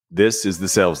This is The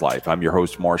Sales Life. I'm your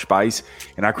host, Marsh Bice,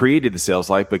 and I created The Sales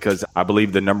Life because I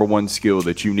believe the number one skill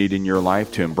that you need in your life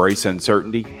to embrace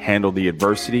uncertainty, handle the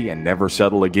adversity, and never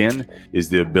settle again is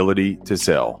the ability to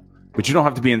sell. But you don't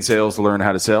have to be in sales to learn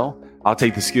how to sell. I'll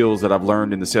take the skills that I've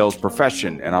learned in the sales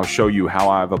profession, and I'll show you how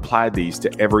I've applied these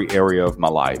to every area of my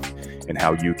life and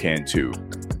how you can too.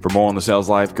 For more on The Sales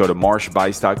Life, go to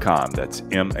marshbice.com. That's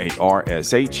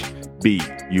MARSHBUICE.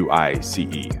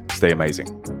 Stay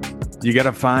amazing. You got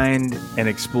to find and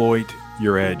exploit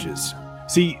your edges.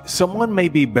 See, someone may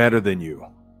be better than you,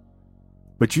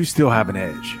 but you still have an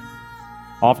edge.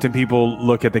 Often people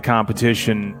look at the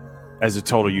competition as a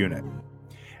total unit.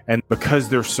 And because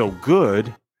they're so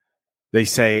good, they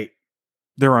say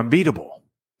they're unbeatable.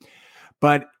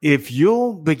 But if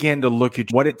you'll begin to look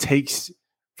at what it takes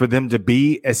for them to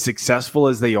be as successful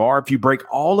as they are, if you break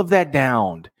all of that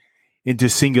down into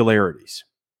singularities,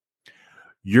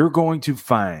 you're going to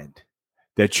find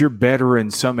that you're better in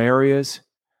some areas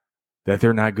that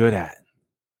they're not good at.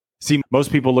 See, most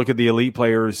people look at the elite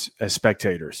players as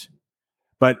spectators.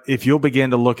 But if you'll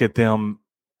begin to look at them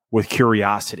with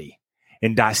curiosity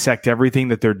and dissect everything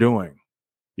that they're doing,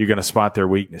 you're going to spot their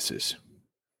weaknesses.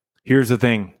 Here's the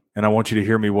thing, and I want you to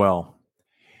hear me well.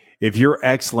 If you're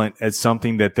excellent at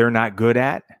something that they're not good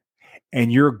at,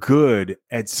 and you're good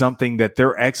at something that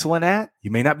they're excellent at,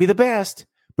 you may not be the best,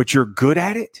 but you're good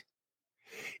at it.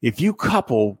 If you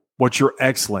couple what you're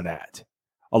excellent at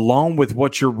along with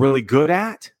what you're really good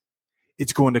at,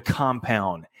 it's going to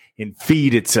compound and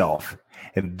feed itself.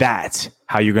 And that's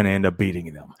how you're going to end up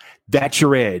beating them. That's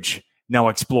your edge. Now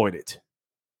exploit it.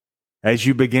 As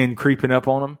you begin creeping up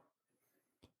on them,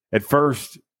 at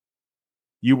first,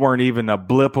 you weren't even a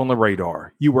blip on the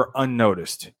radar. You were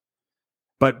unnoticed.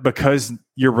 But because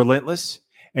you're relentless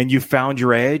and you found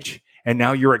your edge and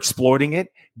now you're exploiting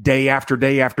it day after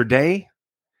day after day,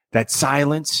 that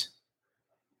silence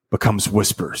becomes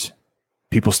whispers.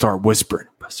 People start whispering,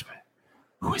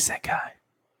 who is that guy?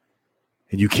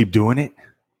 And you keep doing it.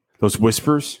 Those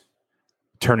whispers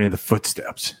turn into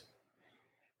footsteps.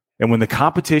 And when the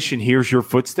competition hears your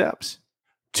footsteps,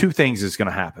 two things is going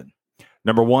to happen.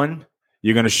 Number one,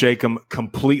 you're going to shake them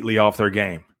completely off their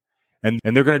game. And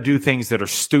they're going to do things that are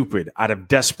stupid out of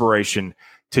desperation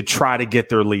to try to get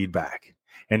their lead back.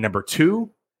 And number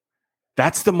two,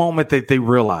 that's the moment that they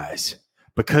realize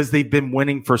because they've been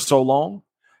winning for so long,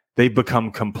 they've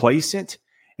become complacent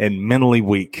and mentally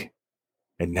weak.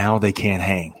 And now they can't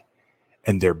hang.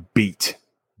 And they're beat.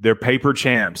 They're paper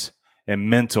champs and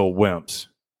mental wimps.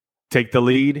 Take the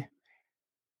lead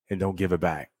and don't give it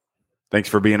back. Thanks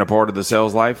for being a part of The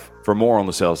Sales Life. For more on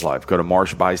The Sales Life, go to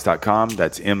marshbice.com.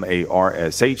 That's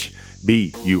MARSHBUICE.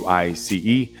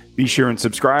 Be sure and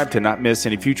subscribe to not miss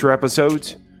any future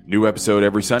episodes. New episode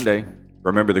every Sunday.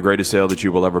 Remember, the greatest sale that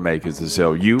you will ever make is to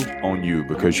sell you on you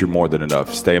because you're more than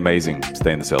enough. Stay amazing.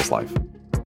 Stay in The Sales Life.